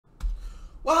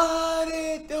What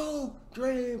it do,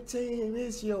 Dream Team?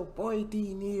 It's your boy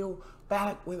D Neal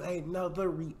back with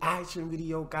another reaction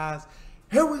video, guys.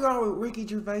 Here we are with Ricky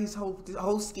Gervais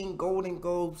hosting Golden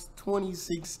Globes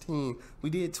 2016. We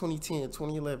did 2010,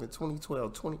 2011,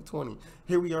 2012, 2020.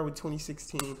 Here we are with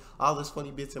 2016. All this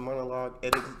funny bits and monologue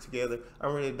edited together.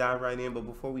 I'm ready to dive right in, but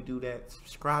before we do that,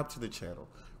 subscribe to the channel.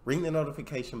 Ring the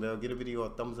notification bell. Get a video a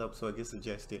thumbs up so it gets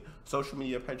suggested. Social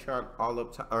media, Patreon, all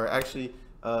up to, or actually,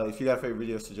 if you got a favorite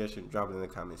video suggestion, drop it in the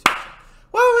comments section.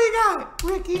 What we got,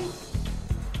 Ricky?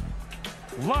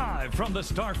 Live from the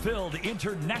star-filled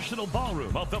International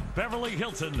Ballroom of the Beverly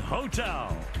Hilton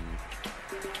Hotel.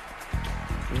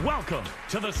 Welcome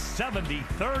to the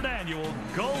 73rd Annual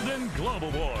Golden Globe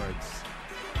Awards.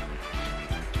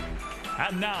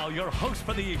 And now your host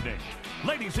for the evening,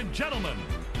 ladies and gentlemen,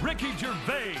 Ricky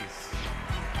Gervais.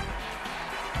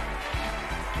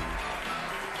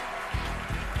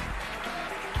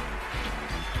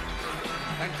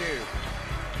 Thank you.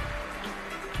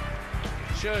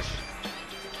 Shush.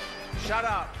 Shut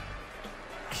up.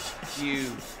 You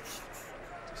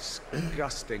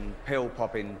disgusting,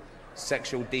 pill-popping,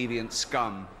 sexual deviant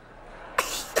scum.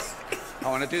 I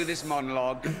want to do this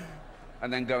monologue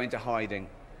and then go into hiding,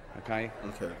 okay?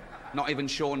 Okay. Not even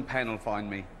Sean Penn will find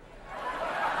me.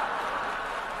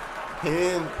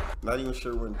 Penn? Not even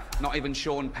sure when. Not even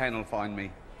Sean Penn will find me.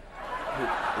 Is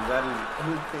that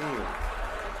who's Penn?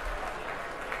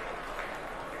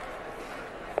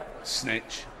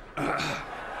 Snitch.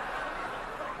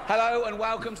 Hello and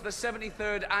welcome to the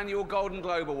 73rd Annual Golden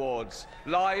Globe Awards,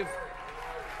 live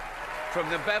from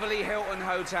the Beverly Hilton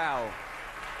Hotel.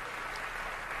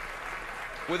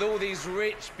 With all these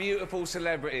rich, beautiful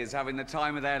celebrities having the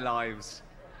time of their lives.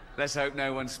 Let's hope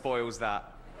no one spoils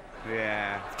that.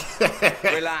 Yeah.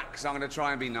 Relax, I'm going to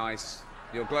try and be nice.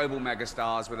 You're global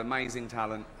megastars with amazing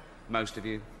talent, most of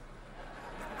you.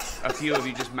 A few of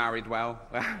you just married well.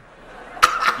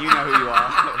 You know who you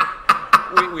are.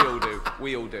 We all do.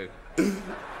 We all do.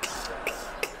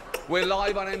 We're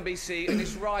live on NBC, and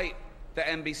it's right that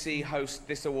NBC hosts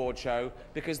this award show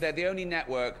because they're the only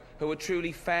network who are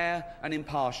truly fair and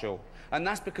impartial. And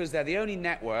that's because they're the only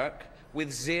network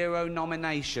with 0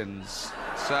 nominations.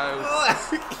 So,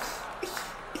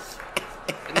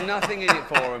 nothing in it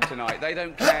for them tonight. They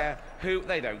don't care who,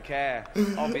 they don't care,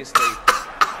 obviously.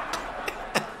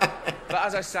 But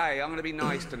as I say, I'm going to be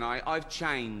nice tonight. I've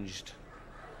changed.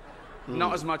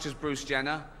 Not as much as Bruce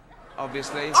Jenner,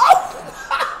 obviously.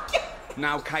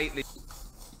 Now Caitlyn.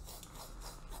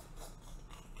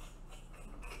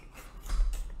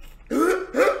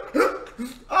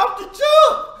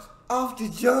 Off the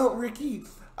jump, Ricky.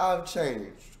 I've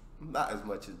changed. Not as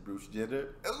much as Bruce Jenner.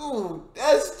 Ooh,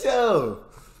 that's tough.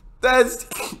 That's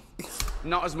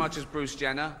Not as much as Bruce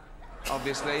Jenner,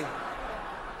 obviously.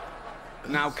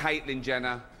 Now Caitlyn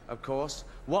Jenner, of course.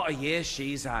 What a year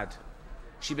she's had.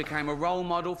 She became a role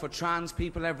model for trans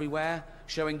people everywhere,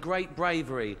 showing great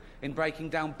bravery in breaking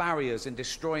down barriers and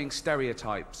destroying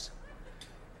stereotypes.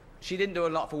 She didn't do a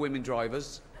lot for women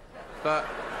drivers, but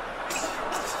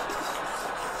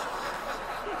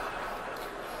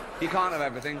you can't have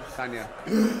everything, can you?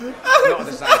 Not at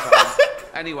the same time.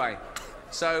 Anyway,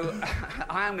 so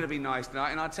I am going to be nice tonight,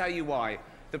 and I'll tell you why.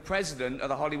 The president of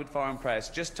the Hollywood Foreign Press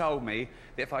just told me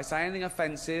that if I say anything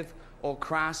offensive or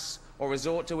crass or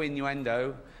resort to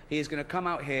innuendo, he is going to come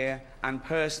out here and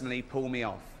personally pull me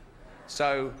off.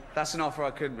 So that's an offer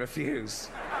I couldn't refuse.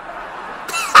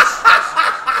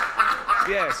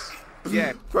 Yes,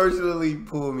 yeah. Personally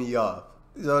pull me off.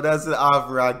 So that's an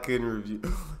offer I couldn't refuse.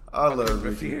 I love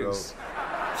Ricky, bro.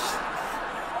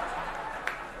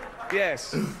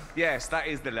 Yes, yes, that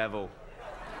is the level.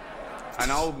 An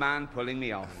old man pulling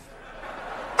me off.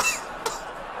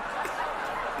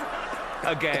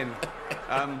 Again.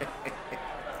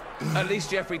 At least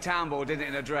Jeffrey Tambor did it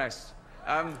in a dress.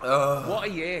 What a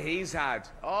year he's had.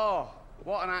 Oh,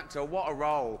 what an actor, what a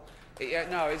role.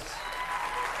 No, it's...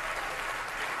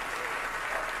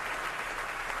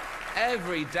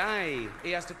 Every day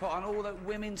he has to put on all the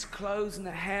women's clothes and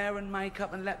the hair and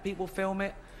makeup and let people film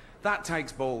it. That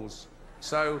takes balls.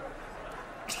 So,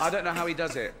 I don't know how he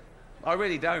does it. I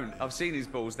really don't. I've seen his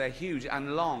balls. They're huge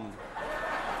and long.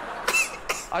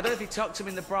 I don't know if he tucks them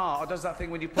in the bra or does that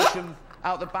thing when you push them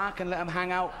out the back and let them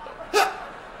hang out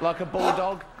like a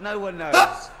bulldog. No one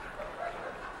knows.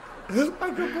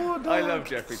 Like a bulldog. I love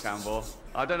Jeffrey Tambor.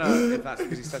 I don't know if that's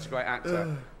because he's such a great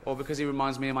actor or because he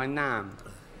reminds me of my nan.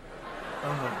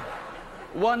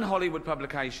 One Hollywood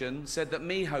publication said that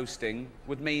me hosting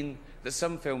would mean that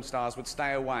some film stars would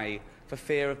stay away for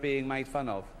fear of being made fun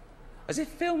of. As if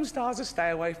film stars are stay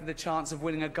away from the chance of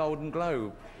winning a Golden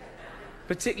Globe.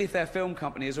 particularly if their film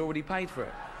company has already paid for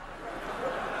it.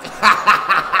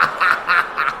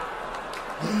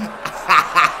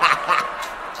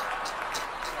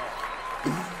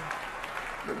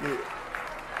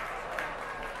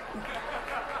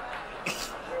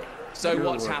 So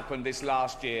what's happened this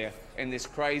last year in this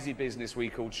crazy business we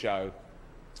called show?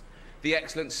 The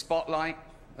excellent Spotlight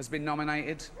has been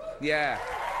nominated. Yeah.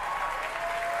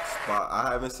 I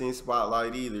haven't seen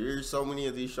Spotlight either. There's so many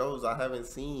of these shows I haven't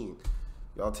seen.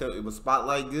 Y'all tell it was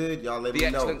Spotlight good? Y'all let me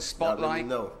know. The excellent Spotlight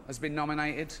has been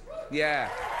nominated. Yeah.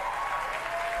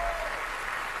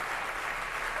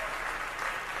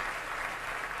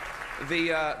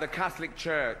 The Catholic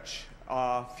Church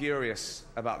are furious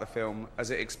about the film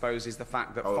as it exposes the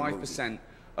fact that 5%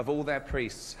 of all their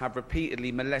priests have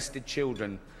repeatedly molested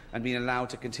children and been allowed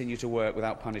to continue to work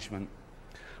without punishment.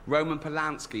 Roman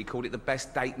Polanski called it the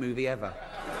best date movie ever.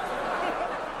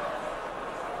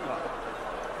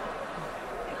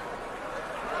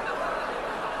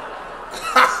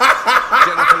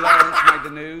 Jennifer Lawrence made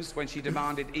the news when she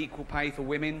demanded equal pay for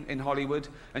women in Hollywood,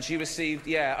 and she received,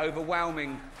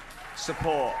 overwhelming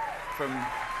support from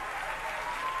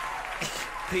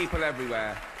people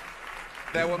everywhere.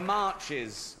 There were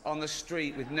marches on the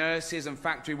street with nurses and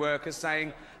factory workers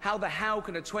saying, how the hell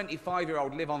can a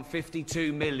 25-year-old live on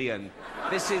 52 million?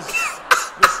 There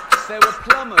were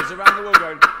plumbers around the world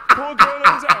going, poor girl in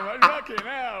town, I'm fucking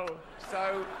hell.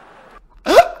 So...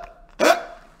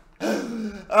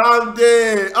 I'm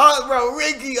dead. Oh, bro,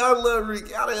 Ricky, I love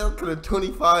Ricky. How the hell can a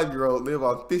 25-year-old live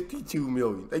on 52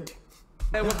 million?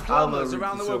 There were plumbers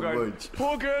around the world going,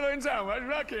 poor girl in town, I'm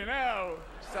fucking hell.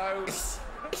 So,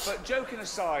 but joking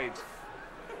aside,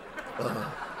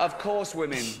 of course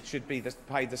women should be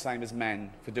paid the same as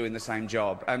men for doing the same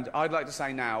job. And I'd like to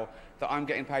say now that I'm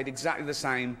getting paid exactly the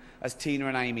same as Tina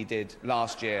and Amy did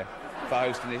last year for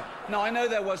hosting it. No, I know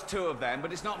there was 2 of them,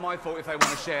 but it's not my fault if they want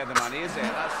to share the money, is it?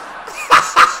 That's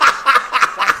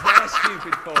their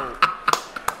stupid fault.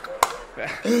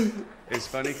 It's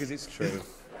funny because it's true.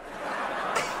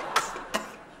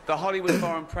 The Hollywood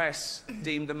Foreign Press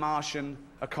deemed The Martian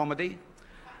a comedy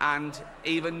and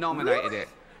even nominated it.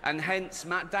 And hence,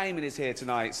 Matt Damon is here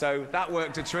tonight, so that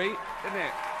worked a treat, didn't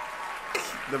it?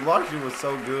 The Martian was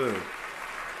so good.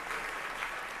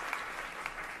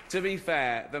 To be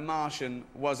fair, The Martian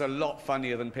was a lot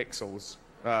funnier than Pixels.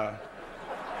 But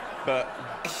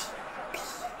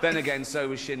then again, so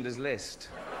was Schindler's List.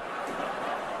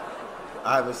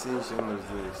 I haven't seen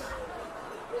Schindler's List.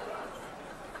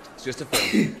 It's just a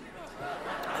film.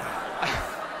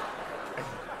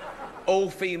 All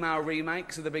female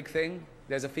remakes are the big thing.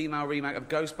 There's a female remake of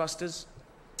Ghostbusters.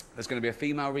 There's going to be a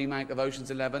female remake of Ocean's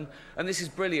 11. And this is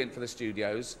brilliant for the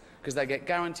studios because they get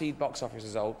guaranteed box office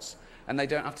results and they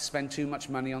don't have to spend too much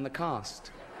money on the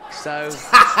cast. So...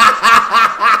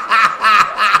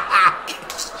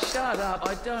 Shut up,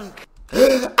 I don't...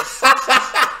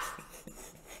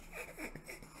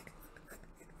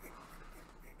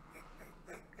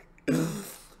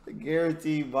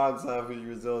 Guaranteed box office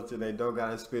results, and they don't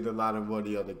gotta spend a lot of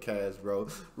money on the cast, bro.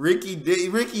 Ricky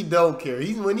don't care.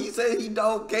 When he says he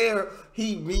don't care,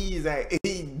 he means that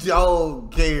he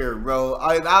don't care, bro.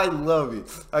 I love it.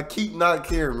 I keep not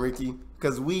caring, Ricky,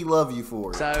 because we love you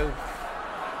for it. So,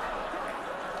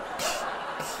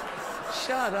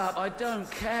 shut up, I don't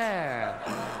care.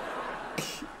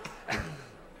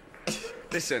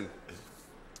 Listen.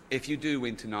 If you do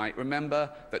win tonight, remember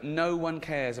that no one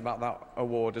cares about that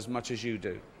award as much as you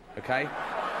do, okay?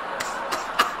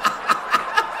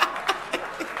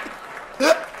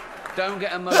 Don't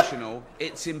get emotional,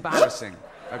 it's embarrassing,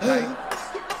 okay?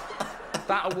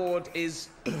 That award is,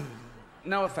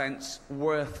 no offense,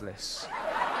 worthless.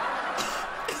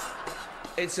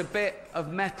 It's a bit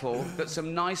of metal that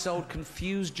some nice old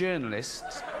confused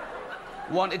journalists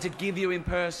wanted to give you in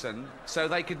person so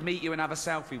they could meet you and have a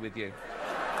selfie with you.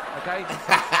 Okay?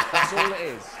 That's all it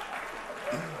is.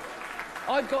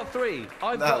 I've got 3.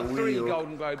 I've got 3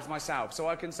 Golden Globes myself, so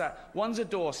I can say one's a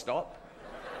doorstop,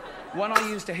 one I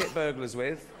use to hit burglars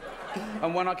with,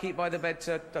 and one I keep by the bed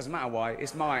to... Doesn't matter why.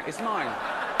 It's mine. It's mine.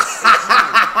 It's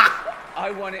mine.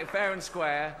 I want it fair and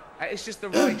square. It's just the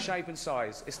right shape and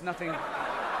size. It's nothing...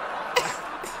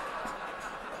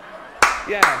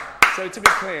 Yeah, so to be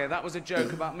clear, that was a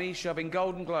joke about me shoving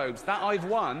Golden Globes that I've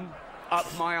won up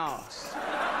my arse.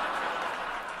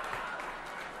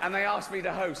 And they asked me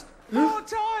to host 4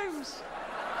 times.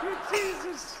 Good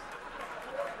Jesus.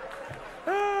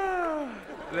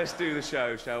 Let's do the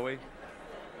show, shall we?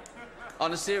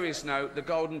 On a serious note, the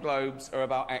Golden Globes are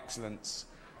about excellence.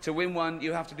 To win one,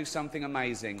 you have to do something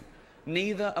amazing.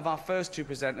 Neither of our first 2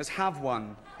 presenters have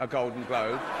won a Golden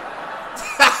Globe.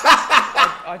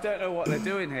 I don't know what they're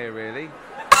doing here, really,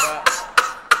 but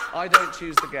I don't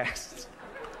choose the guests.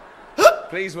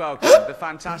 Please welcome the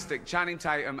fantastic Channing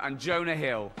Tatum and Jonah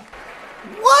Hill.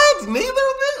 What? Neither of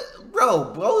them?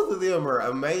 Bro, both of them are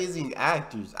amazing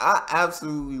actors. I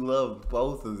absolutely love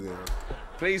both of them.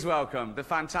 Please welcome the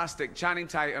fantastic Channing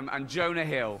Tatum and Jonah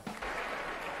Hill.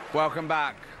 Welcome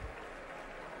back.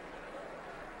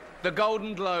 The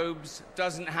Golden Globes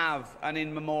doesn't have an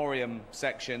in memoriam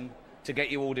section to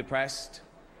get you all depressed.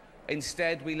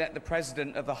 Instead, we let the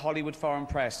president of the Hollywood Foreign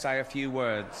Press say a few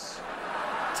words.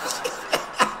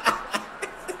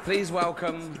 Please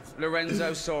welcome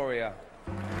Lorenzo Soria.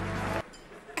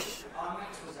 Our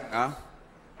next presenter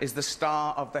is the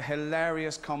star of the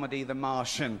hilarious comedy The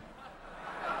Martian.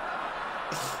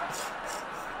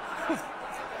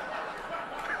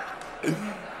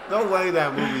 No way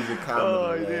that movie's a comedy.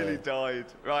 Oh, he nearly died.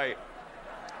 Right.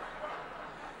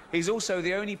 He's also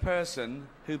the only person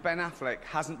who Ben Affleck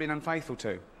hasn't been unfaithful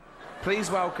to.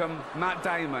 Please welcome Matt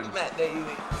Damon. Matt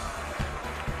Damon.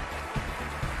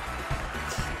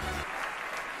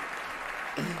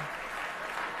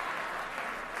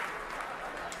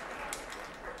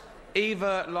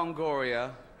 Eva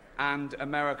Longoria and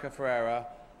America Ferrera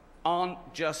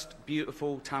aren't just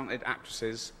beautiful, talented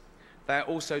actresses. They're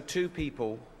also two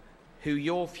people who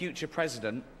your future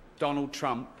president, Donald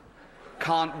Trump,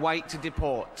 can't wait to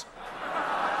deport.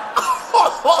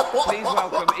 Please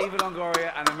welcome Eva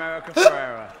Longoria and America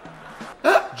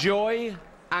Ferrera. Joy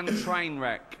and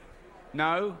Trainwreck.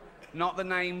 No, not the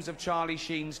names of Charlie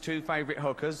Sheen's two favourite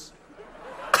hookers.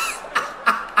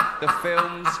 The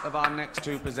films of our next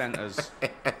two presenters.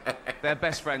 They're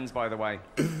best friends, by the way.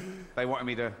 They wanted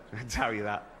me to tell you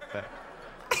that.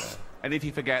 And if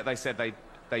you forget, they said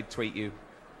they'd tweet you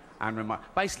and remind.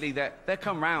 Basically, they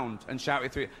come round and shout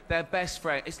it through. They're best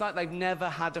friends. It's like they've never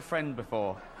had a friend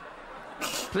before.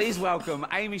 Please welcome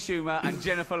Amy Schumer and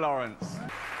Jennifer Lawrence.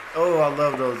 Oh, I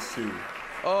love those two.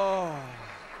 Oh.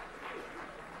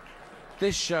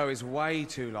 This show is way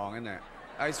too long, isn't it?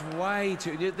 It's way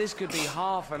too... This could be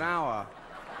half an hour.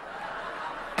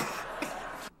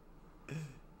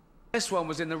 This one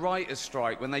was in the writer's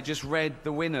strike when they just read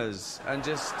the winners and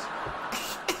just...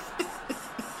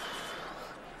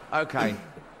 Okay.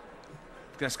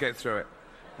 Let's get through it.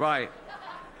 Right.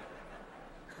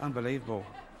 Unbelievable.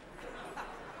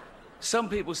 Some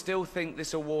people still think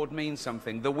this award means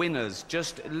something. The winners.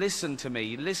 Just listen to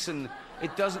me. Listen.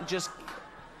 It doesn't just...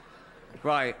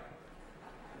 Right.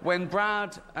 When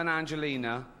Brad and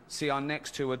Angelina see our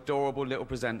next two adorable little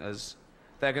presenters,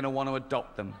 they're going to want to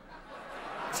adopt them.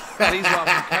 Please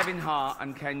welcome Kevin Hart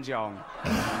and Ken Jeong.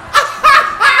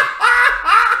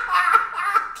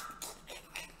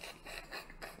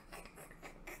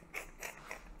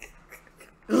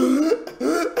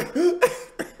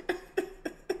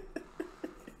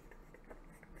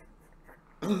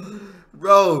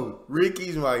 Bro,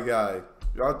 Ricky's my guy.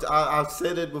 I've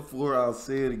said it before, I'll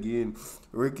say it again.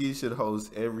 Ricky should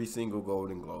host every single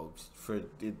Golden Globes through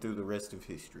the rest of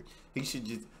history. He should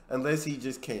just, unless he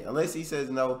just can't, unless he says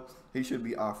no, he should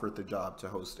be offered the job to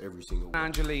host every single one.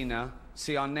 Angelina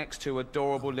see our next two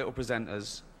adorable little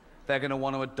presenters, they're going to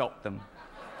want to adopt them.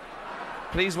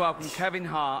 Please welcome Kevin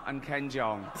Hart and Ken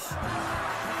Jeong.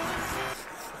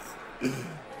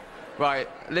 Right,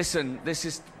 listen, this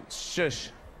is... Shush.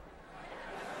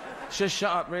 Shush,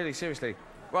 shut up, really, seriously.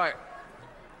 Right,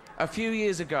 a few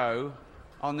years ago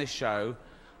on this show,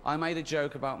 I made a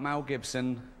joke about Mel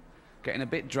Gibson getting a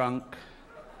bit drunk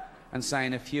and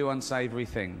saying a few unsavoury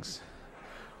things.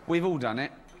 We've all done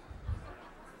it.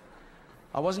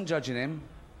 I wasn't judging him,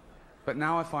 but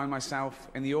now I find myself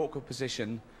in the awkward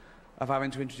position of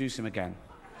having to introduce him again.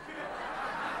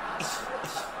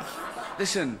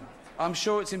 Listen, I'm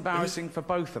sure it's embarrassing for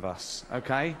both of us,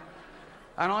 okay?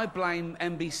 And I blame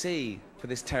NBC for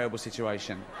this terrible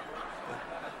situation.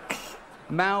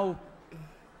 Mel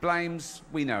blames...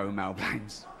 We know who Mel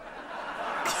blames.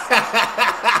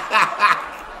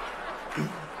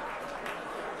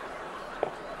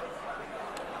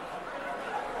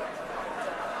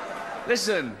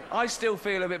 Listen, I still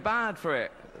feel a bit bad for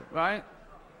it, right?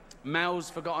 Mel's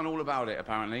forgotten all about it,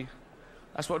 apparently.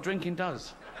 That's what drinking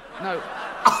does. No.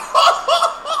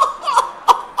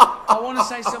 I want to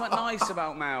say something nice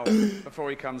about Mel before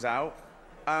he comes out.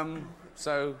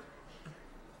 So...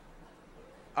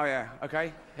 Oh, yeah,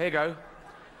 okay. Here you go.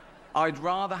 I'd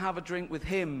rather have a drink with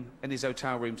him in his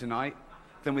hotel room tonight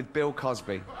than with Bill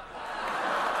Cosby. Please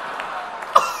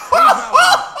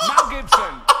welcome Mel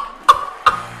Gibson.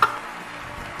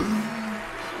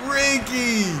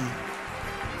 Ricky!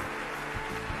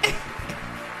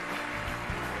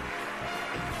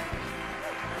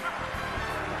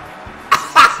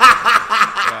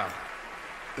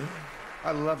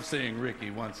 I love seeing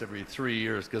Ricky once every 3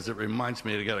 years because it reminds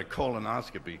me to get a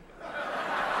colonoscopy.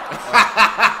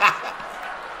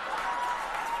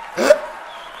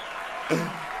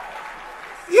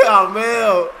 Yeah,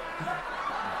 man.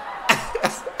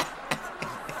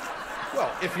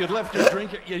 Well, if you'd left your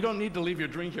drink here, you don't need to leave your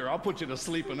drink here. I'll put you to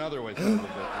sleep another way.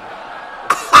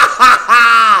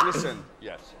 Listen.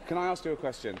 Yes. Can I ask you a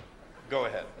question? Go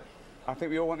ahead. I think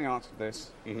we all want the answer to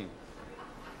this. Mm-hmm.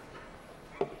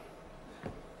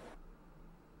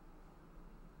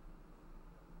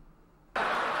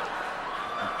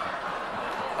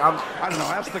 I don't know.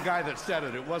 Ask the guy that said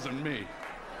it. It wasn't me.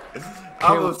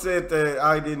 I'm upset that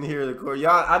I didn't hear the question.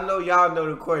 Y'all, I know y'all know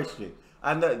the question.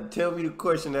 I know. Tell me the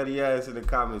question that he asked in the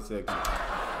comment section.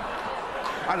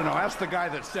 I don't know. Ask the guy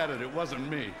that said it. It wasn't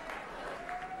me.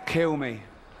 Kill me.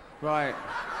 Right.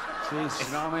 Jeez,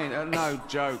 you know what I mean? No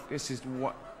joke. This is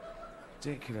what...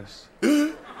 ridiculous.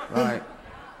 Right.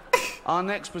 Our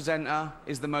next presenter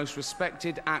is the most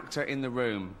respected actor in the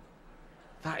room.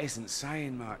 That isn't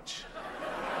saying much.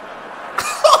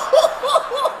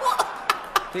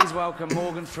 Please welcome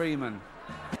Morgan Freeman.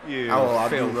 You I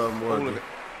do filth, love Morgan. all of it.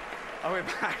 Oh, we're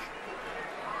back.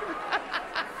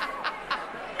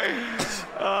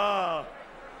 Oh.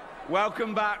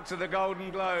 Welcome back to the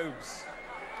Golden Globes.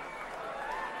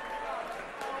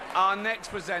 Our next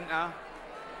presenter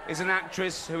is an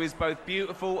actress who is both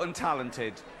beautiful and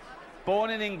talented. Born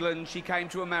in England, she came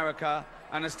to America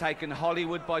and has taken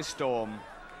Hollywood by storm.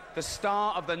 The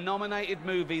star of the nominated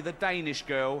movie The Danish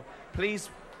Girl, please...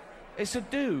 It's a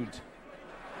dude.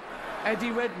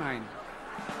 Eddie Redmayne.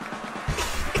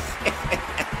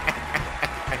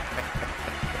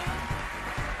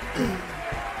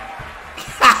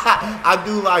 I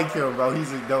do like him, bro.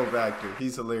 He's a dope actor.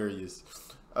 He's hilarious.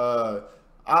 I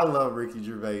love Ricky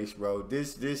Gervais, bro.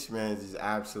 This man is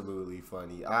absolutely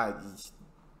funny.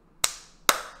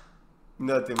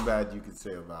 Nothing bad you can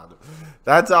say about him.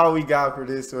 That's all we got for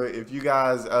this one. If you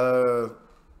guys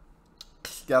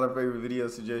got a favorite video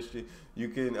suggestion, you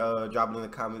can drop it in the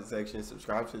comment section.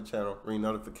 Subscribe to the channel, ring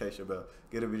notification bell,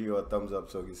 get a video a thumbs up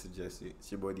so it gets suggested.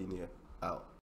 It's your boy D-Nia, out.